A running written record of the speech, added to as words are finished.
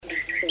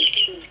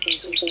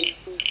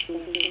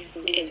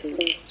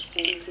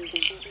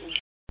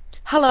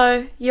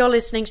Hello, you're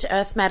listening to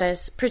Earth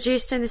Matters,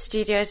 produced in the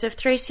studios of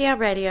 3CR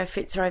Radio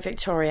Fitzroy,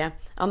 Victoria,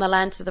 on the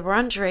lands of the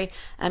Wurundjeri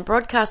and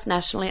broadcast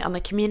nationally on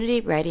the Community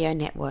Radio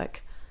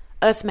Network.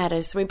 Earth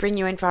Matters, we bring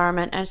you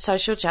environment and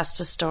social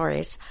justice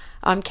stories.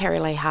 I'm Kerry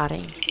Lee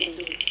Harding.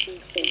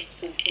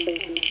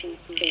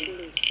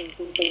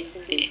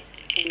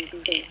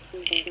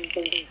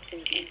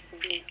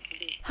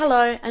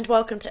 Hello and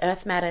welcome to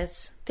Earth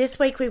Matters. This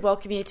week we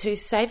welcome you to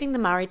Saving the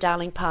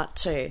Murray-Darling Part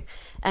 2.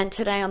 And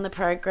today on the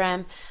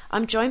program,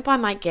 I'm joined by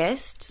my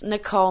guests,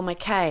 Nicole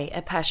McKay,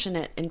 a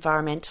passionate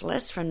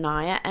environmentalist from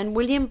Naya, and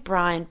William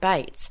Brian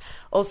Bates,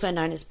 also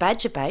known as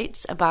Badger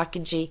Bates, a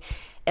Barkindji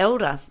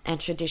elder and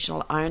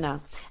traditional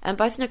owner. And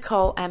both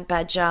Nicole and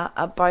Badger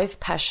are both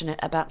passionate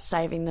about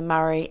saving the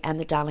Murray and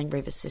the Darling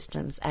River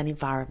systems and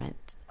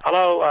environment.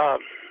 Hello,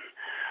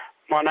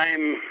 my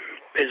name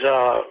is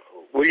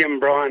William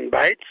Brian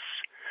Bates,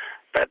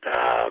 but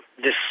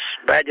this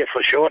Badger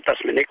for short,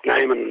 that's my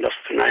nickname, and that's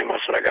the name I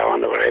sort of go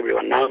under where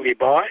everyone knows me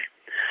by.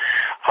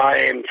 I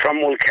am from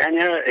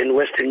Wilcannia in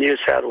Western New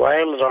South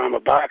Wales. I'm a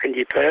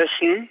Barkindji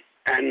person,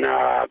 and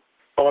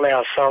all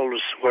our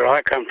souls where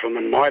I come from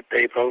and my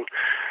people,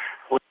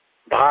 we're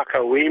Barker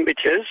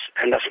Weembitches,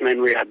 and that's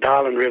mean we are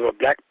Darling River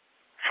black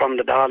from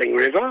the Darling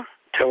River.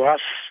 To us,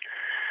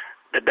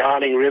 the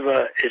Darling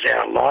River is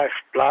our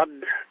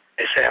lifeblood,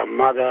 it's our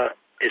mother,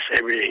 it's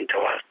everything to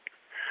us.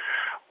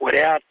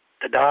 Without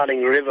the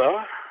Darling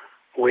River,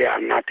 we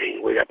are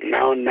nothing. We got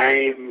no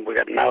name, we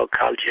got no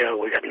culture,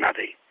 we got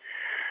nothing.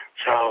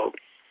 So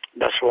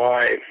that's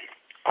why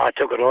I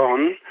took it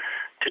on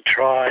to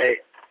try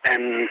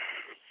and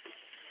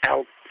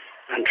help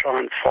and try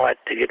and fight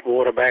to get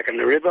water back in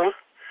the river,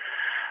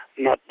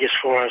 not just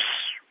for us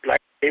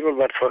black people,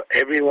 but for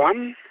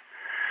everyone.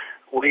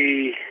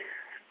 We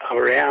are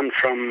around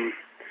from,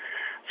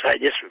 say,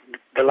 just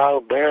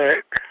below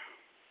Burke,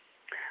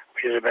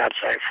 which is about,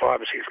 say,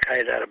 5 or 6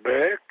 k's out of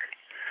Burke,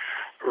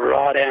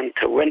 right down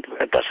to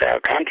Wentworth. That's our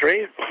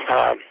country.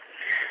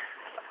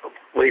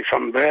 We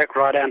from Burke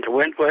right down to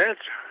Wentworth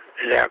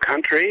is our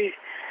country.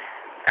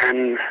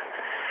 And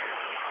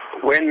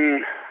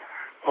when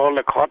all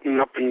the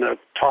cotton up in the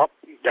top,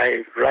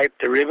 they rape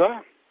the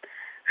river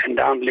and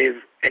don't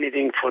leave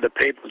anything for the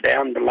people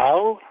down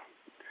below,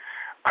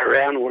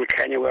 around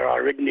Wilcannia, where I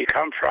originally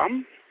come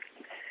from.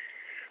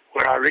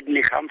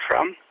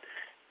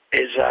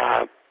 Is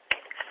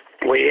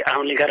we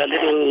only got a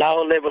little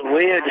low-level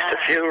weir, just a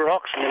few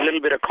rocks and a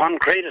little bit of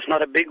concrete. It's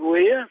not a big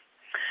weir.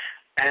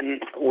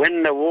 And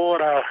when the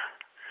water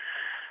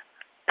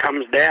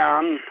comes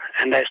down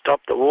and they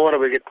stop the water,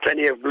 we get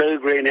plenty of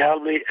blue-green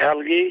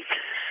algae.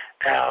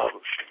 Our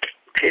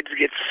kids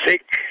get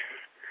sick.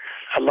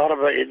 A lot of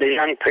the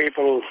young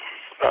people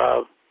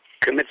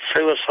commit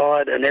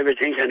suicide and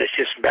everything, and it's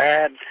just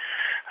bad.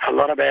 A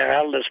lot of our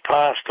elders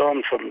passed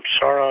on from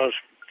sorrows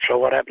for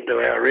what happened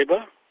to our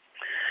river.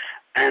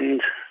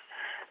 And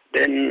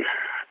then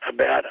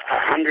about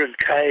 100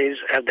 k's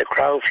as the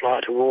crow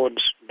fly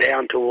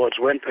down towards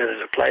Wentworth,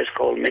 there's a place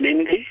called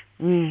Menindee.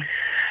 In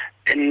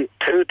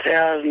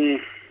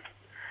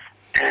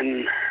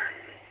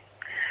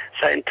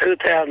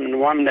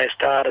 2001 they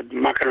started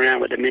mucking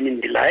around with the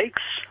Menindee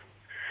lakes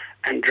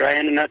and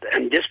draining it,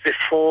 and just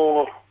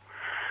before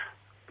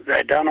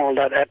they done all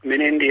that at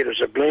Menindee, it was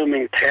a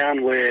blooming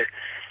town where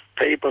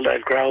people,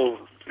 they'd grow,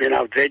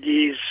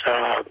 veggies,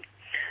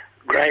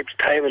 grapes,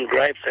 table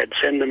grapes, they'd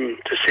send them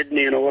to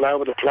Sydney and all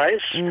over the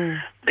place.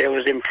 There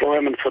was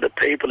employment for the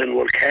people in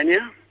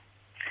Wilcannia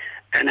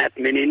and at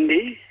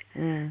Menindee.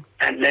 And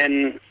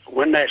then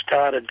when they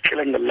started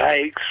killing the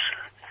lakes,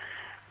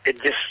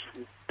 it just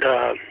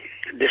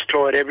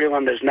destroyed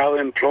everyone. There's no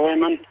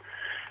employment.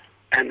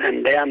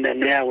 And down there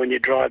now, when you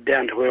drive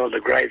down to where all the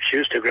grapes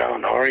used to grow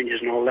and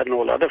oranges and all that and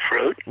all other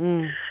fruit,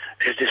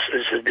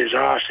 it's a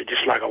disaster,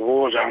 just like a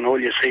war zone. All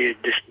you see is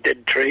just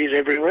dead trees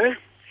everywhere.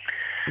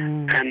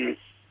 And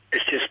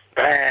it's just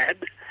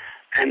bad.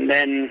 And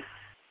then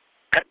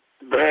at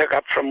Burke,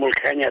 up from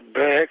Wilcannia at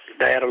Burke,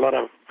 they had a lot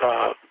of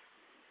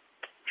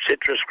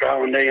citrus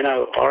growing there,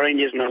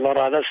 oranges and a lot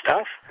of other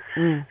stuff.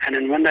 And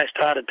then when they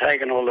started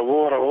taking all the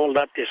water, all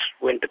that just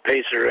went to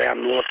pieces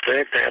around North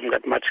Burke. They haven't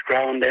got much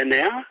growing there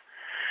now,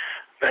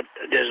 but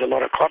there's a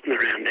lot of cotton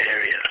around the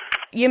area.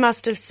 You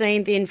must have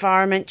seen the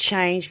environment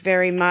change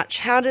very much.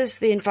 How does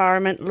the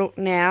environment look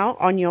now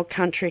on your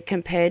country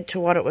compared to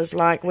what it was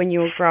like when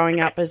you were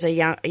growing up as a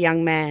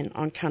young man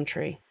on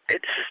country?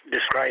 It's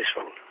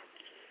disgraceful,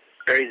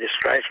 very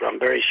disgraceful. I'm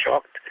very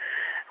shocked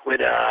with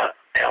our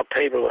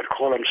people that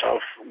call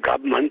themselves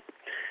government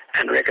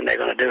and reckon they're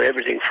going to do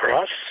everything for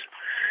us.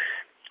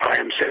 I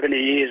am 70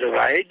 years of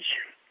age.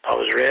 I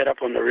was reared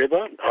up on the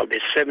river. I'll be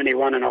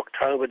 71 in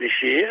October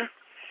this year.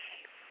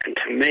 And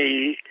to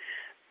me,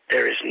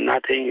 there is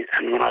nothing,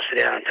 and when I sit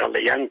down and tell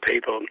the young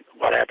people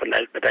what happened,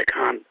 but they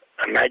can't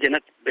imagine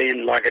it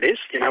being like it is,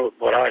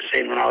 what I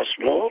seen when I was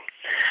small.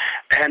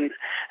 And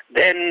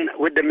then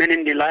with the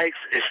Menindee Lakes,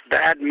 it's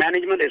bad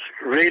management, it's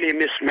really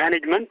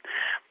mismanagement.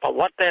 But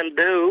what they'll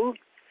do,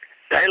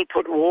 they'll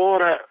put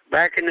water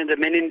back into the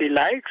Menindee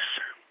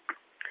Lakes,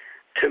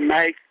 to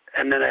make,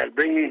 and then they'll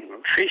bring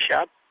fish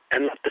up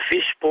and let the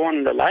fish spawn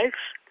in the lakes,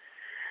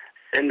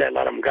 then they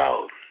let them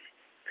go.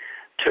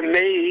 To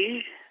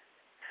me,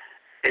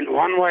 in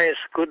one way it's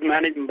good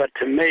management, but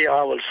to me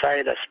I will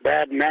say that's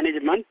bad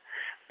management,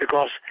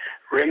 because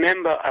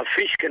remember, a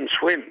fish can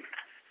swim.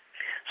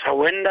 So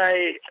when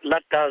they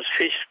let those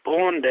fish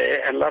spawn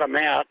there and let them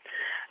out,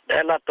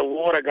 they let the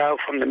water go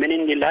from the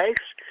Menindee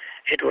Lakes.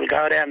 It will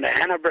go down the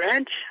Hannah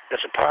Branch,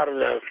 that's a part of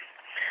the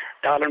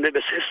Darling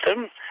River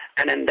system,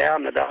 and then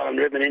down the Darling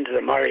River into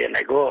the Murray, and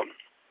they go.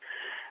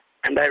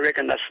 And they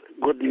reckon that's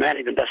good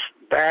management. That's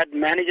bad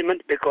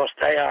management, because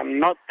they are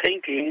not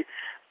thinking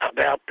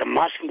about the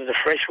mussels, the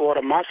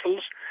freshwater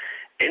mussels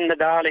in the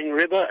Darling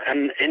River.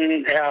 And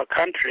in our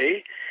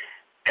country,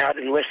 out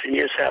in Western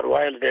New South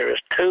Wales, there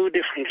is two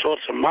different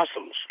sorts of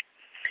mussels.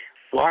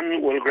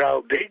 One will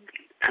grow big,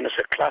 and it's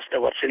a cluster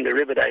what's in the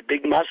river, they're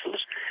big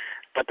mussels.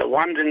 But the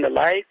ones in the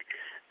lake,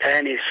 they're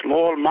only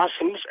small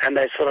mussels, and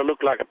they sort of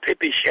look like a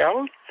pippy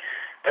shell,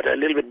 but they're a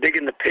little bit big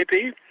in the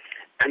pippy,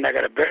 and they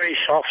got a very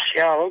soft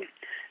shell,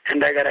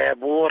 and they got to have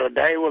water.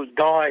 They will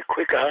die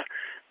quicker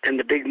than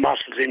the big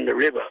mussels in the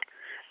river.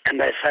 And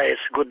they say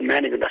it's good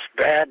management. That's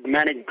bad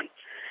management.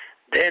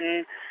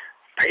 Then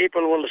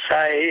people will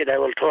say, they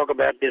will talk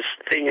about this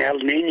thing El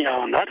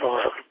Nino and that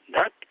or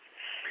that.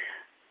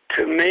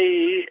 To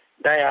me,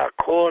 they are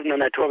causing,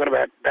 and they're talking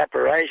about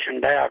evaporation,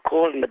 they are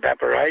causing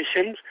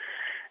evaporations,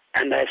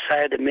 and they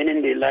say the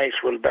Menindee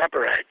Lakes will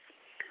evaporate.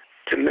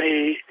 To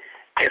me,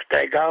 if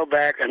they go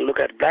back and look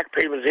at black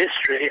people's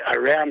history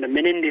around the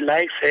Menindee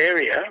Lakes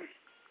area,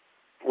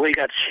 we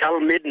got shell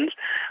middens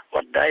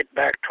what date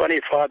back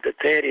 25 to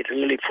 30 to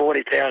nearly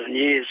 40,000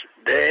 years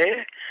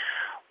there.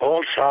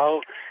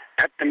 Also,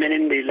 at the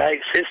Menindee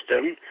Lake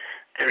system,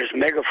 there is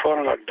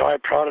megafauna like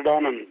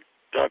Diprotodon and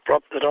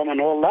Diprotodon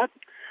and all that.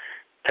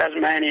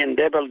 Tasmanian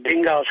devil,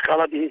 dingo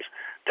skeletons,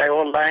 they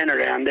all laying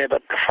around there,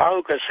 but the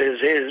focus is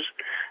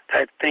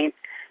they think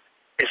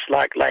it's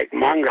like Lake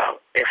Mungo.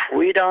 If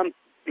we don't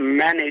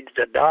manage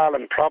the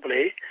Darling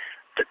properly,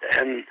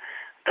 and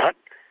that,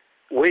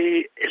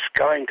 it's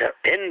going to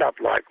end up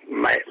like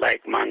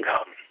Lake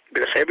Mungo,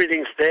 because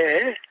everything's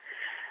there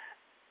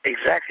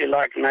exactly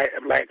like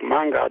Lake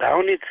Mungo. The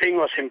only thing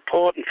was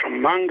important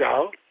from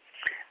Mungo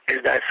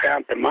is they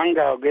found the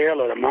Mungo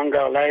girl or the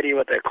Mungo lady,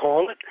 what they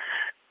call it,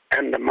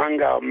 and the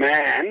Mungo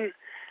man.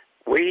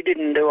 We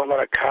didn't do a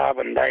lot of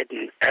carbon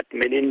dating at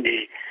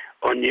Menindee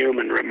on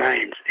human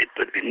remains. It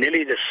would be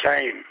nearly the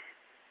same.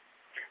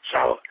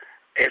 So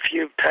if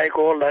you take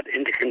all that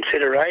into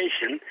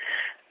consideration,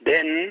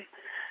 then,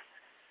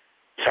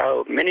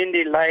 so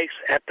Menindee Lakes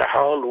had to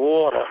hold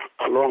water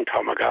a long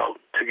time ago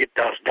to get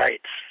those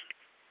dates.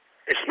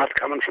 It's not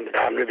coming from the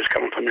Darling River, it's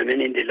coming from the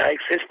Menindee Lake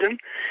system.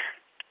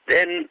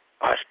 Then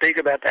I speak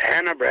about the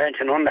Hannah Branch,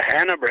 and on the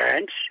Hannah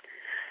Branch,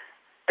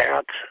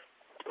 out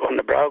on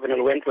the Broken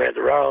Hill Wentworth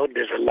Road,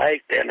 there's a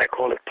lake there, and they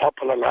call it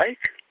Poplar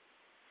Lake.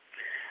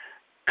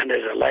 And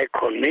there's a lake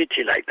called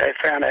Nietzsche Lake. They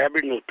found an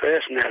Aboriginal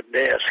person out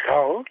there, a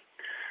skull,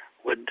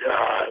 with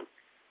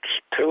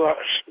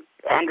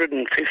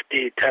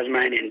 250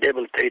 Tasmanian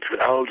devil teeth with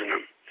holes in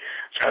them.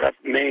 So that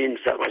means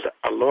that was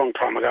a long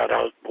time ago,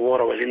 those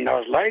water was in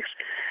those lakes.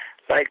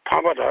 Lake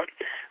Pompata,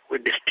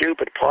 with the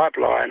stupid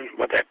pipeline,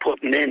 what they're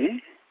putting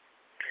in,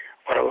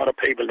 what a lot of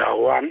people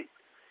don't want,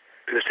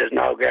 because there's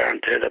no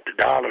guarantee that the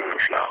Darling will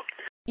flow.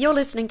 You're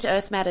listening to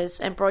Earth Matters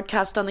and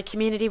broadcast on the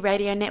Community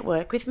Radio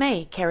Network with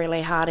me, Kerry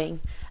Lee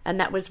Harding. And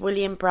that was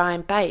William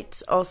Brian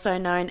Bates, also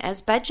known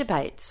as Badger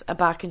Bates, a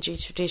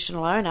Barkindji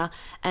traditional owner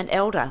and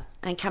elder.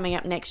 And coming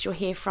up next, you'll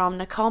hear from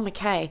Nicole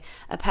McKay,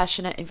 a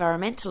passionate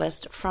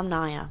environmentalist from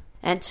Naya.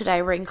 And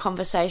today we're in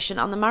conversation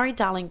on the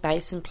Murray-Darling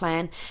Basin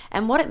Plan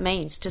and what it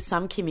means to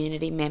some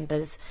community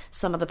members,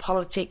 some of the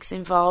politics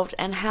involved,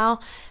 and how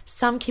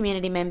some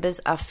community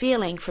members are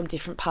feeling from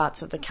different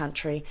parts of the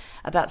country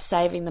about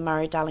saving the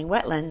Murray-Darling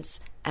wetlands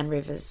and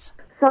rivers.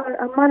 So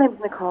my name's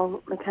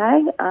Nicole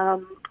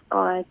McKay.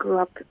 I grew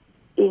up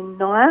in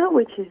Naya,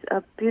 which is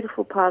a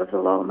beautiful part of the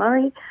Lower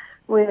Murray,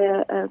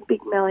 where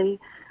Big Mallee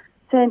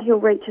Sandhill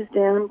reaches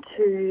down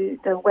to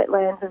the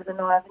wetlands of the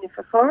Naya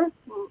Vinifera Forest.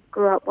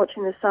 Grew up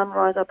watching the sun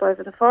rise up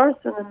over the forest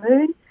and the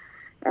moon,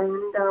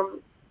 and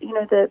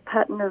the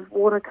pattern of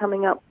water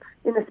coming up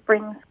in the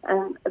springs,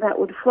 and that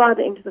would flood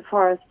into the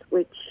forest,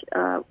 which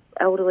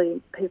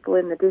elderly people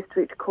in the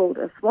district called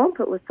a swamp.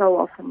 It was so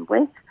often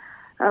wet,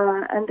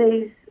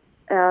 and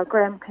our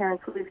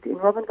grandparents lived in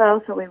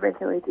Robinvale, so we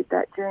regularly did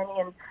that journey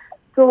and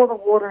saw the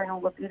water in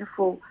all the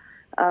beautiful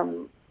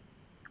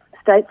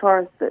state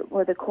forests that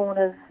were the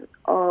corners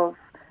of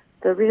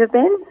the river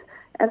bends,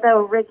 and they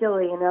were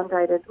regularly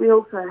inundated. We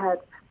also had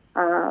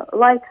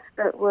lakes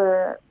that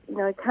were,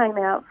 came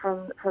out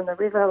from the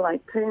river,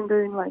 Lake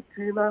Poomboon, Lake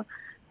Puma,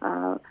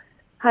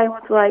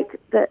 Haywards Lake,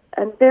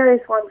 and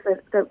various ones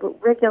that were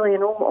regularly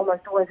and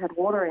almost always had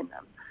water in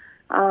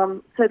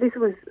them. So this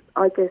was,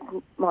 I guess,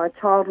 my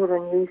childhood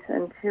and youth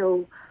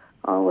until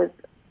I was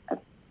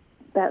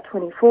about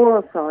 24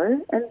 or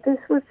so, and this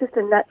was just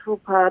a natural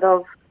part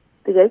of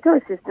the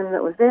ecosystem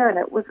that was there, and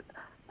it was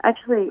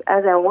actually,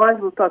 as our eyes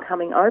were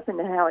becoming open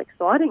to how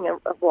exciting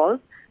it was,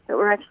 that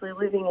we're actually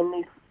living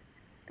in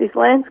this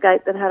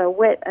landscape that had a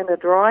wet and a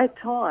dry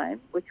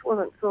time, which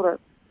wasn't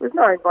was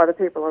known by the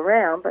people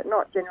around, but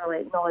not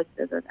generally acknowledged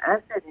as an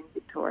asset in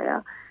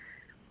Victoria.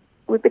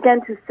 We began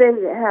to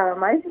see how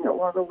amazing it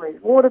was, all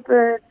these water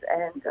birds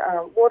and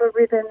water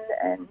ribbon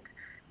and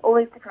all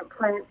these different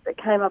plants that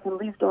came up and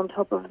lived on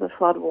top of the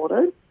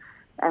floodwaters,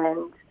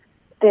 and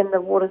then the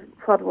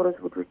floodwaters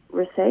would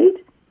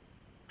recede,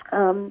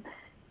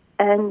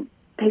 and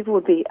people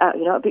would be,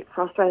 a bit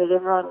frustrated.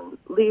 Everyone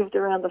lived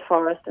around the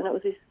forest, and it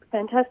was this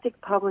fantastic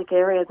public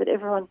area that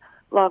everyone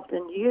loved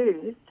and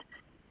used.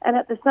 And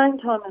at the same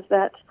time as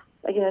that,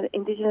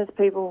 Indigenous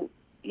people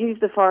used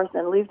the forest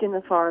and lived in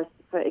the forest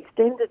for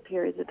extended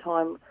periods of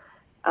time,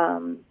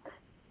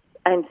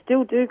 and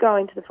still do go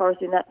into the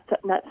forest in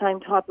that same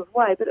type of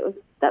way. But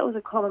that was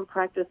a common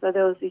practice. So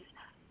there was this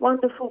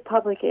wonderful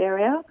public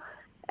area,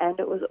 and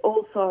it was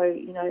also,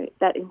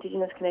 that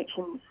Indigenous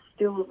connection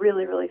still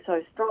really, really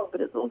so strong.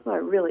 But it's also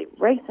really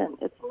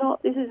recent.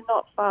 This is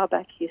not far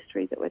back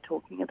history that we're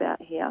talking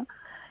about here,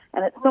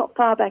 and it's not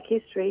far back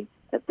history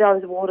that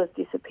those waters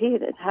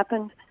disappeared. It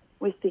happened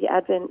with the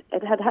advent.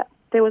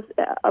 There was,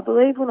 I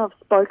believe, when I've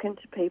spoken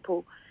to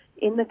people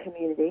in the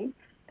community,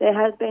 there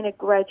has been a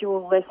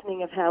gradual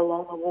lessening of how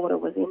long the water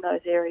was in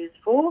those areas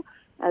for,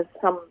 as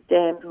some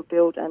dams were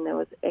built and there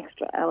was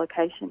extra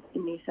allocation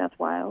in New South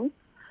Wales,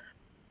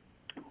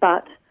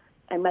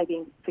 and maybe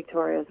in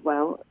Victoria as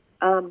well.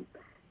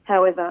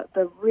 However,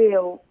 the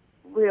real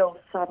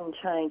sudden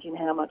change in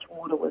how much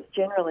water was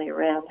generally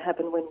around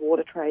happened when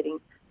water trading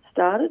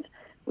started,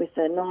 with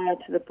the Naya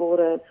to the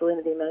Border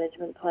Salinity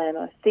Management Plan,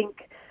 I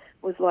think,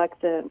 was like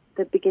the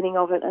beginning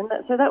of it. And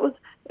so that was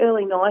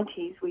early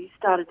 90s. We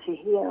started to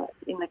hear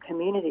in the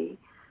community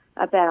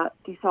about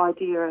this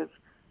idea of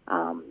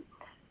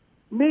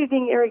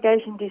moving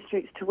irrigation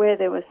districts to where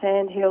there were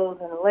sandhills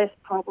and less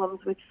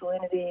problems with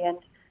salinity.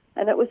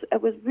 And it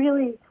was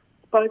really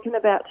spoken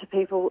about to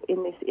people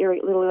in this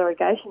little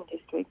irrigation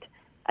district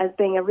as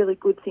being a really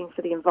good thing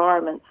for the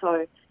environment.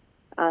 So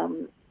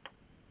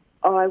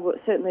I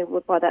certainly,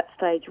 by that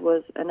stage,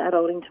 was an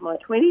adult into my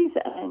 20s,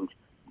 and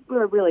we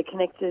were a really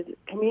connected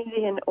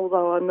community. And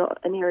although I'm not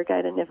an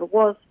irrigator, never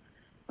was,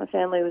 my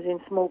family was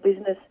in small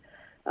business,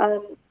 I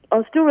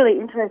was still really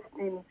interested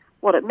in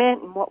what it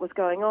meant and what was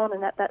going on.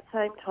 And at that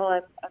same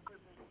time, a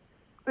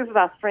group of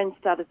us friends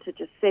started to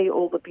just see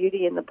all the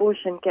beauty in the bush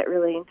and get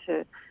really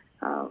into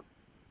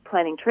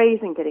planting trees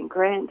and getting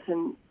grants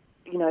and,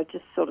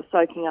 just sort of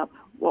soaking up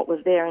what was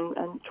there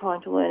and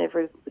trying to learn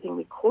everything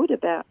we could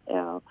about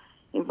our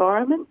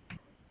environment.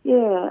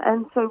 Yeah,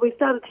 and so we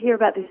started to hear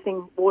about this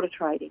thing, water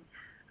trading.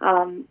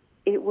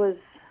 It was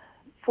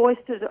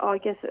foisted, I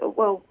guess, there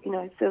were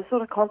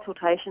sort of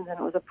consultations, and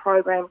it was a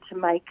program to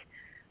make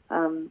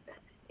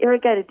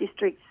irrigated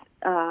districts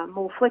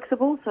more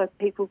flexible so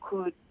people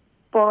could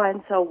buy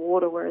and sell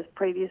water, whereas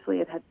previously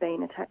it had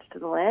been attached to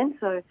the land.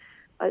 So,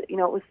 it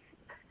was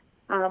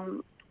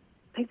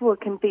people were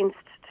convinced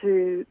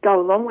to go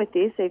along with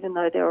this, even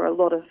though there were a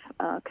lot of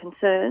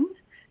concerns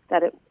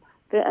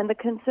and the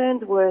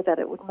concerns were that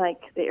it would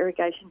make the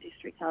irrigation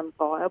districts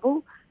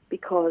unviable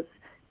because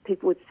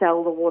people would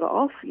sell the water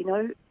off.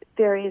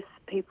 Various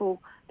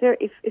people,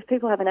 if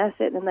people have an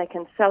asset and they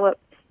can sell it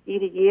year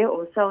to year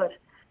or sell it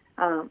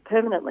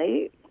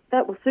permanently,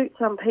 that will suit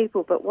some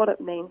people. But what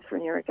it means for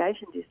an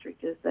irrigation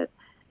district is that,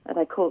 and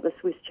they call it the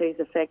Swiss cheese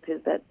effect,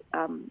 is that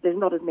there's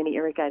not as many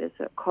irrigators,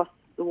 so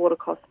the water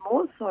costs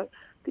more. So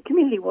the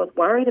community was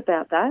worried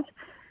about that.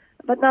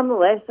 But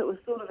nonetheless, it was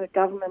sort of a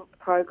government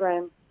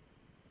program.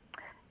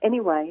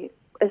 Anyway,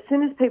 as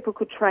soon as people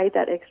could trade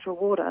that extra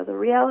water, the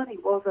reality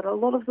was that a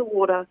lot of the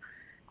water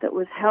that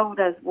was held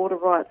as water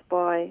rights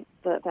by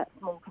that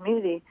small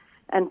community,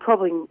 and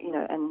probably,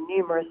 and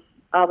numerous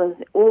others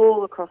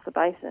all across the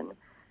basin,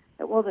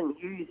 it wasn't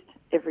used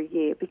every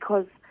year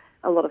because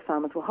a lot of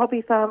farmers were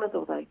hobby farmers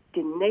or they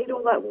didn't need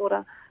all that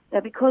water. Now,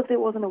 because there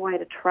wasn't a way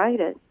to trade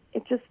it,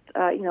 it just,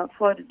 it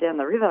floated down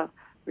the river,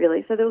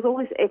 really. So there was all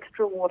this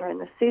extra water in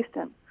the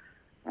system.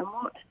 And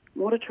what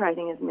water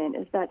trading has meant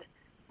is that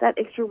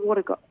extra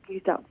water got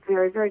used up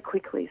very, very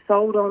quickly,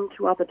 sold on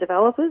to other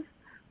developers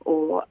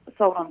or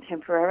sold on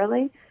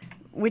temporarily.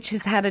 Which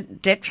has had a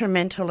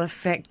detrimental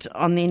effect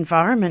on the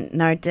environment,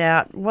 no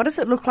doubt. What does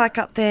it look like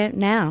up there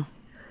now?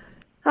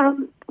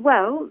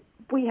 Well,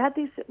 we had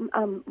this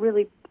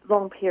really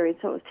long period,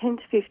 so it was 10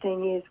 to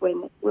 15 years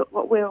when we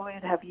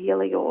would have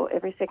yearly or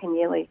every second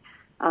yearly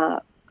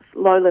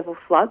low-level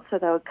floods, so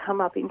they would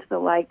come up into the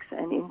lakes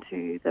and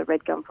into the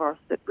red gum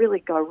forests that really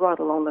go right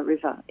along the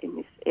river in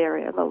this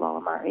area, the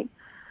Lower Murray.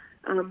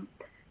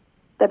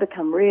 They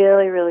become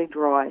really, really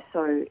dry,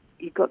 so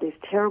you've got this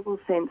terrible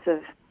sense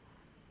of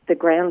the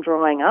ground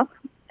drying up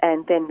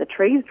and then the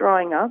trees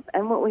drying up,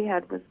 and what we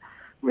had was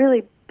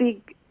really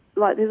big,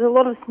 there's a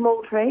lot of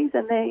small trees,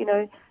 and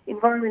they're,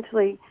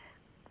 environmentally,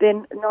 they're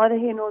neither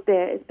here nor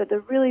there, but the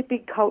really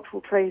big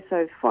cultural trees,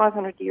 so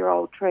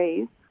 500-year-old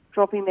trees,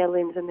 dropping their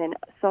limbs and then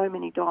so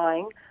many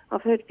dying.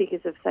 I've heard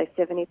figures of, say,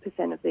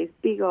 70% of these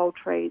big old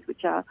trees,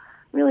 which are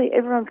really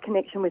everyone's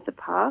connection with the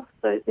past.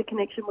 So the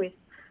connection with,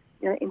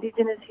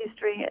 Indigenous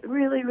history,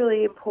 really,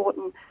 really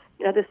important,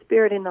 the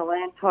spirit in the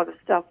land type of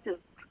stuff, just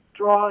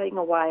drying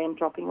away and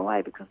dropping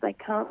away because they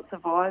can't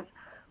survive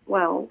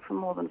well for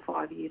more than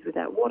 5 years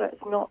without water.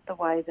 It's not the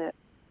way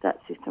that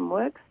system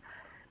works.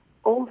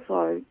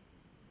 Also,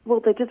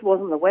 well, there just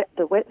wasn't the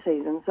wet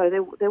season, so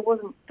there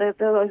wasn't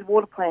those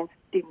water plants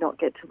did not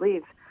get to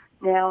live.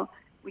 Now,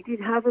 we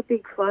did have a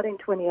big flood in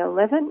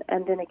 2011,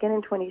 and then again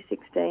in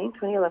 2016,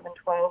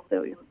 2011-12,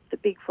 the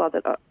big flood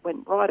that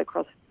went right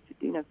across,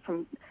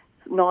 from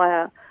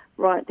Naya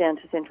right down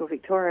to central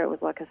Victoria. It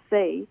was like a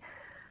sea.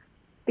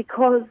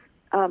 Because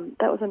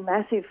that was a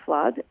massive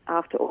flood,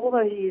 after all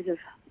those years of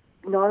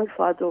no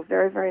floods or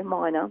very, very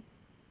minor,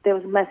 there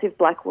was a massive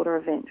blackwater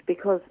event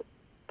because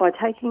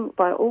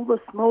by all the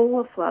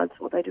smaller floods,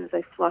 what they do is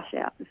they flush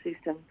out the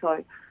system.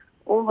 So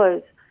all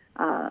those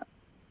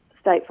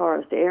state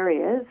forest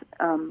areas,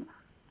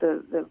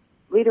 the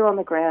litter on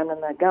the ground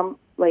and the gum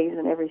leaves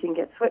and everything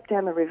gets swept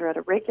down the river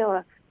at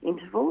regular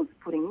intervals,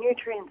 putting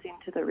nutrients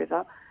into the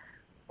river.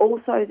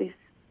 Also, this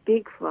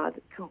big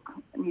flood took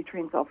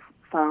nutrients off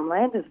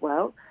farmland as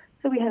well.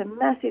 So we had a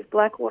massive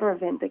blackwater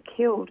event that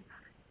killed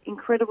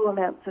incredible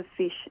amounts of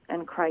fish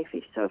and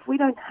crayfish. So if we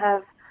don't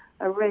have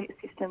a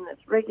system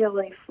that's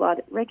regularly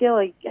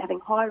having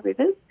high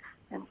rivers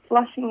and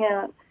flushing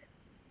out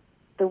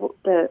the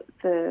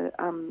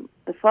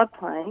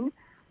floodplain,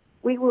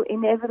 we will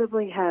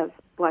inevitably have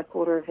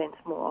blackwater events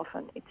more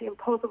often. It's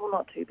impossible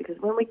not to, because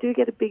when we do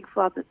get a big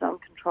flood that's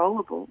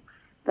uncontrollable,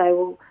 they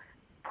will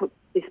put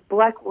this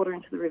black water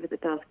into the river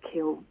that does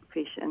kill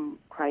fish and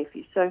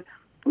crayfish. So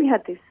we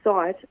had this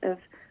site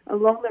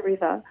along the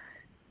river.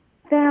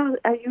 Now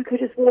you could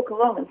just walk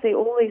along and see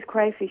all these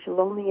crayfish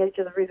along the edge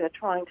of the river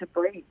trying to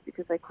breathe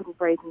because they couldn't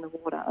breathe in the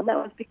water. And that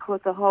was because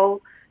the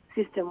whole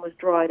system was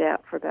dried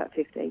out for about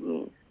 15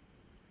 years.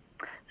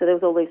 So there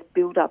was all this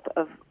build-up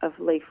of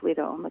leaf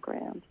litter on the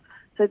ground.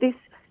 So this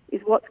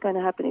is what's going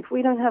to happen. If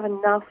we don't have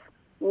enough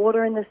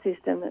water in the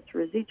system that's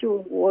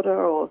residual water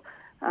or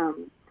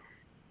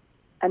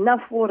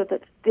enough water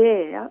that's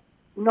there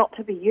not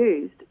to be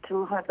used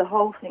to have the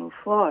whole thing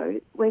flow,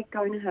 we're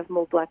going to have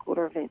more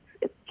blackwater events.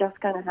 It's just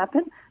going to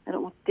happen, and it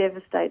will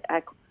devastate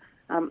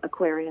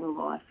aquarium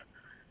life.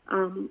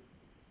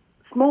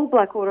 Small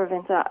blackwater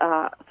events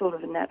are sort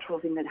of a natural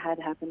thing that had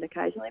happened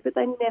occasionally, but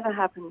they never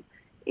happened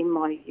in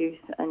my youth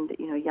and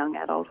young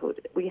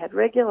adulthood. We had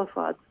regular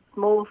floods,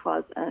 smaller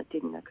floods, and it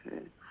didn't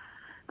occur.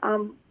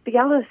 The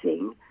other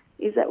thing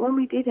is that when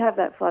we did have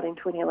that flood in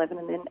 2011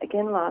 and then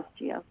again last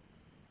year,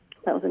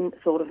 that was a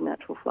sort of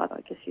natural flood,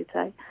 I guess you'd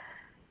say,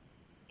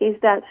 is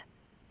that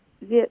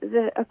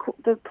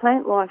the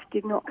plant life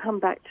did not come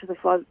back to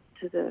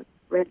the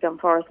red gum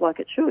forest like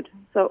it should.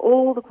 So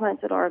all the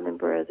plants that I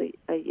remember as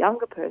a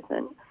younger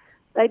person,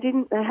 they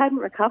hadn't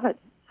recovered.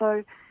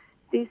 So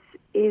this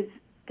is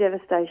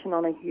devastation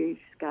on a huge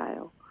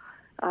scale.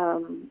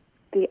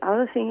 The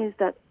other thing is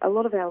that a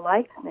lot of our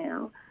lakes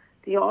now,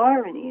 the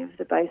irony of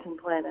the basin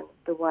plan and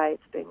the way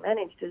it's been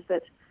managed is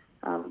that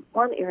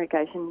one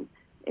irrigation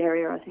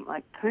area, I think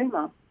like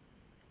Puma,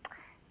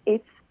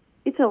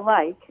 it's a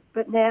lake,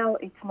 but now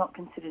it's not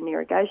considered an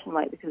irrigation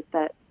lake because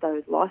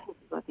those licenses,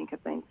 I think,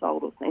 have been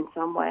sold, or in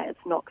some way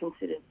it's not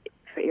considered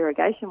for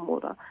irrigation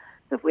water.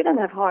 So if we don't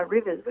have high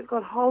rivers, we've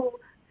got a whole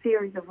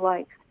series of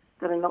lakes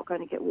that are not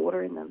going to get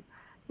water in them.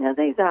 Now,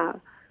 these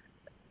are,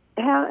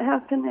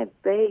 how can there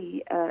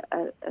be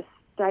a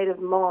state of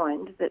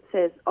mind that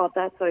says, oh,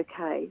 that's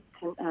okay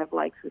to have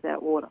lakes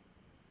without water?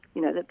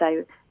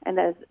 And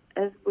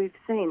as we've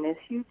seen, there's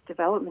huge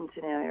developments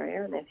in our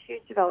area and there's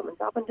huge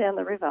developments up and down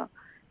the river.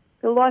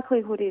 The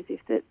likelihood is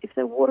if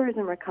the water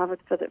isn't recovered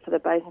for the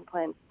basin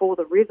plan for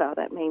the river,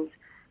 that means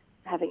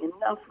having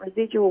enough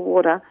residual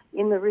water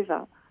in the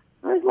river,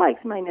 those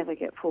lakes may never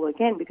get full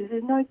again because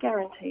there's no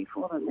guarantee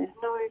for them. There's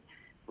no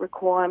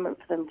requirement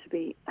for them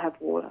to have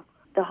water.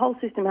 The whole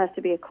system has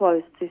to be a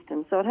closed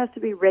system, so it has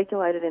to be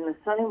regulated in the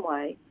same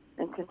way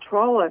and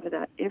control over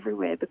that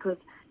everywhere, because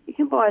you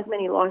can buy as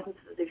many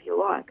licenses if you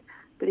like,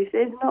 but if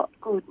there's not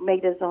good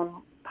meters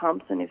on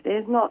pumps and if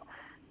there's not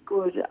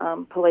good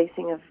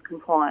policing of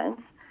compliance,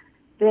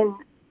 then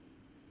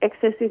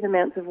excessive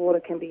amounts of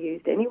water can be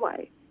used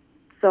anyway.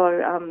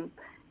 So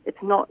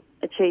it's not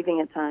achieving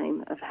its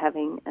aim of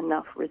having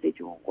enough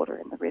residual water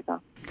in the river.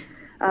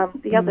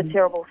 The other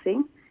terrible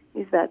thing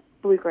is that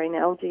blue-green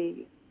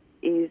algae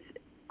is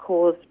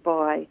caused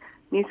by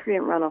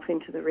nutrient runoff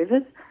into the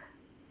rivers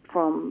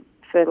from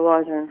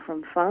fertiliser and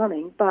from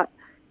farming, but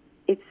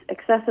it's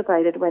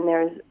exacerbated when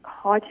there is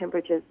high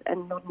temperatures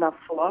and not enough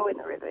flow in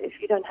the river. If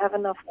you don't have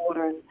enough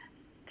water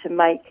to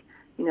make,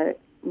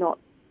 not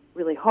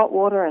really hot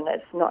water and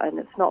it's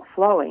not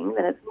flowing,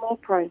 then it's more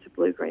prone to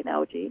blue-green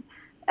algae,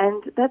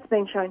 and that's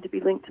been shown to be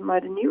linked to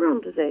motor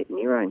neuron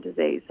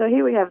disease. So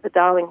here we have the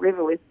Darling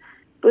River with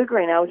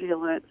blue-green algae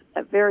alerts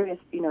at various,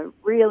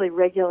 really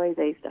regularly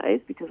these days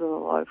because of the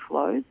low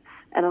flows,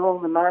 and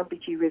along the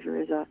Murrumbidgee River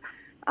is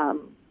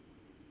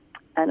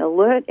an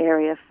alert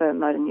area for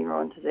motor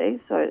neuron disease,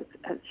 so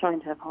it's shown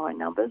to have high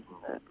numbers.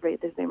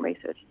 There's been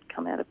research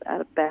come out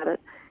about it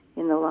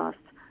in the last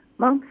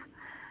month.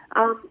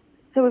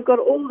 So we've got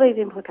all these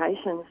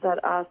implications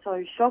that are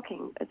so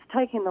shocking. It's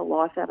taking the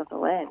life out of the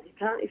land.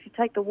 If you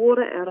take the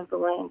water out of the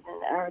land in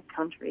an arid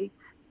country,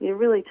 you're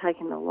really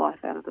taking the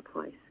life out of the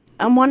place.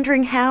 I'm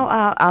wondering, how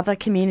are other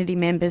community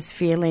members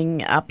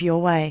feeling up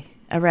your way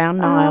around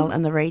Nile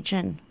and the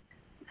region?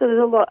 So there's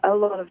a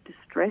lot of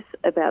distress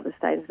about the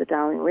state of the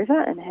Darling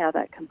River and how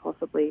that can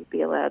possibly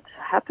be allowed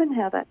to happen,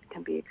 how that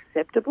can be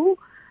acceptable.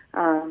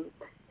 And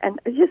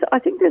I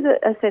think there's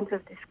a sense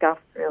of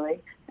disgust,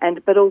 really,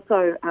 but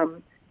also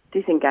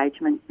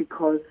disengagement,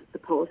 because the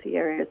policy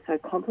area is so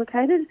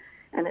complicated,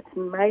 and it's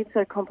made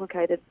so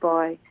complicated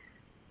by,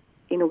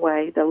 in a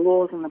way, the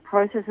laws and the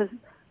processes,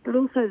 but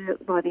also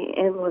by the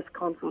endless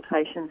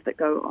consultations that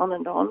go on,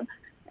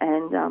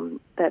 and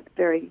that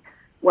very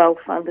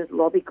well-funded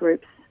lobby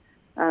groups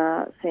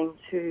seem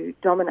to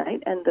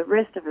dominate, and the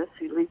rest of us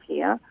who live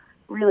here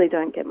really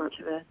don't get much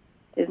of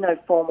there's no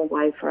formal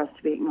way for us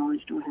to be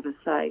acknowledged or have a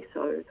say,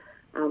 so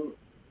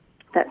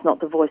that's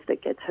not the voice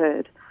that gets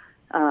heard.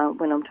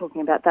 When I'm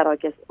talking about that, I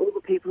guess all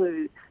the people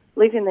who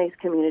live in these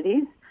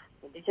communities,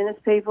 Indigenous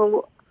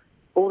people,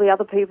 all the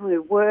other people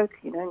who work,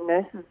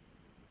 nurses,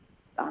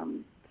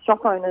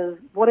 shop owners,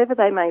 whatever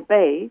they may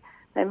be,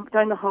 they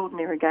don't hold an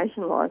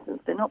irrigation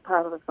licence. They're not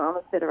part of the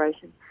Farmers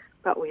Federation,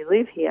 but we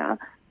live here.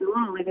 We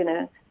want to live in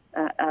a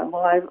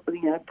live,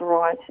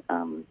 bright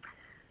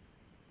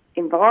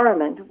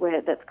environment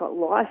that's got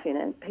life in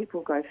it.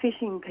 People go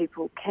fishing,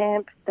 people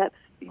camp. That's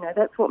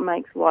what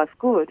makes life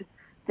good.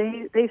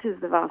 This is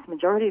the vast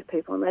majority of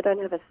people, and they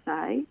don't have a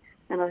say.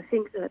 And I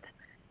think that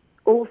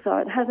also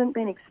it hasn't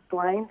been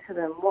explained to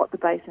them what the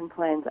Basin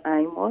Plan's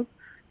aim was.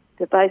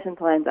 The Basin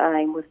Plan's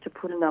aim was to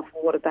put enough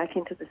water back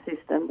into the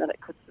system that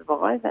it could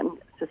survive and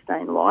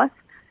sustain life,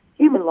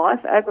 human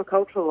life,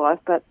 agricultural life,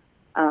 but,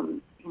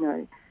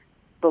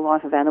 the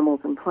life of animals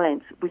and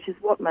plants, which is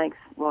what makes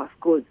life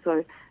good.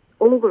 So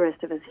all the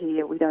rest of us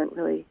here, we don't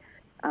really,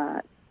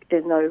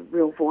 there's no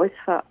real voice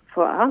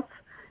for us.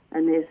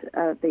 And there's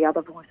the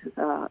other voices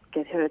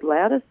get heard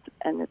loudest,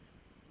 and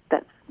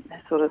that's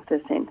sort of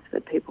the sense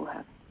that people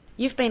have.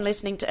 You've been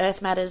listening to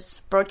Earth Matters,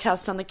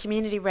 broadcast on the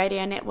Community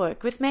Radio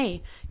Network with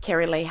me,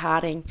 Kerry-Lee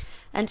Harding.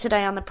 And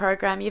today on the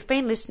program, you've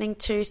been listening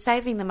to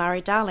Saving the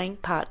Murray-Darling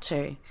Part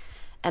 2.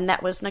 And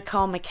that was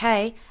Nicole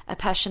McKay, a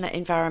passionate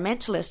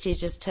environmentalist you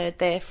just heard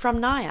there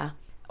from Naya.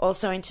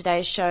 Also in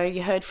today's show,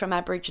 you heard from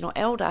Aboriginal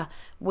elder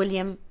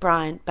William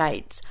Brian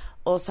Bates,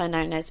 also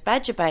known as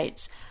Badger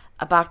Bates,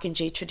 a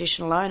Barkindji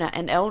traditional owner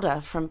and elder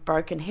from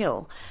Broken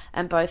Hill,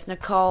 and both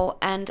Nicole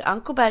and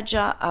Uncle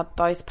Badger are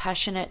both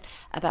passionate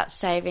about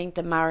saving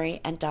the Murray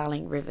and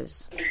Darling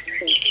rivers.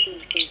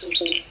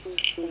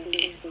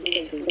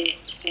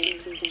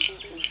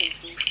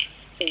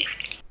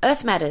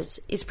 Earth Matters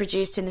is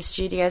produced in the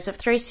studios of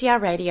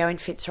 3CR Radio in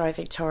Fitzroy,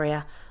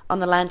 Victoria, on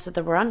the lands of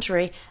the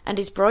Wurundjeri, and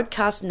is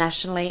broadcast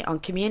nationally on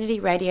community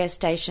radio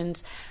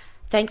stations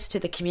thanks to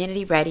the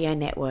Community Radio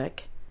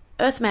Network.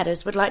 Earth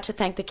Matters would like to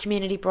thank the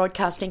Community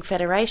Broadcasting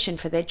Federation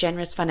for their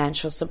generous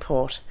financial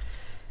support.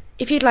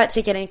 If you'd like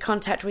to get in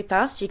contact with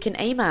us, you can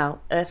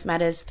email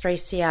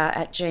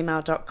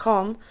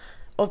earthmatters3cr@gmail.com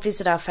or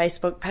visit our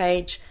Facebook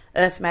page,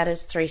 Earth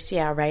Matters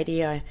 3CR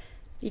Radio.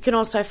 You can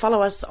also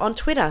follow us on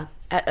Twitter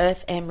at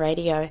EarthM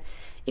Radio.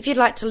 If you'd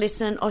like to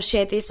listen or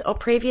share this or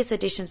previous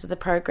editions of the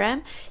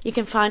program, you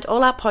can find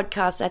all our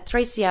podcasts at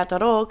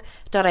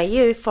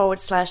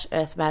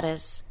 3cr.org.au/Earth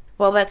Matters.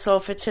 Well, that's all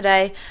for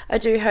today. I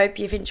do hope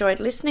you've enjoyed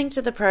listening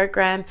to the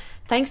program.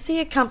 Thanks for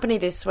your company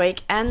this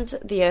week, and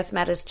the Earth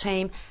Matters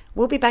team.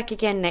 We'll be back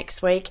again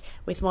next week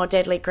with more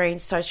Deadly Green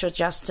social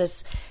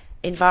justice,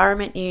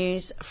 environment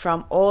news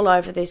from all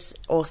over this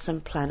awesome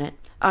planet.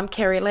 I'm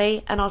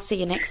Kerry-Lee, and I'll see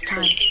you next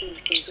time.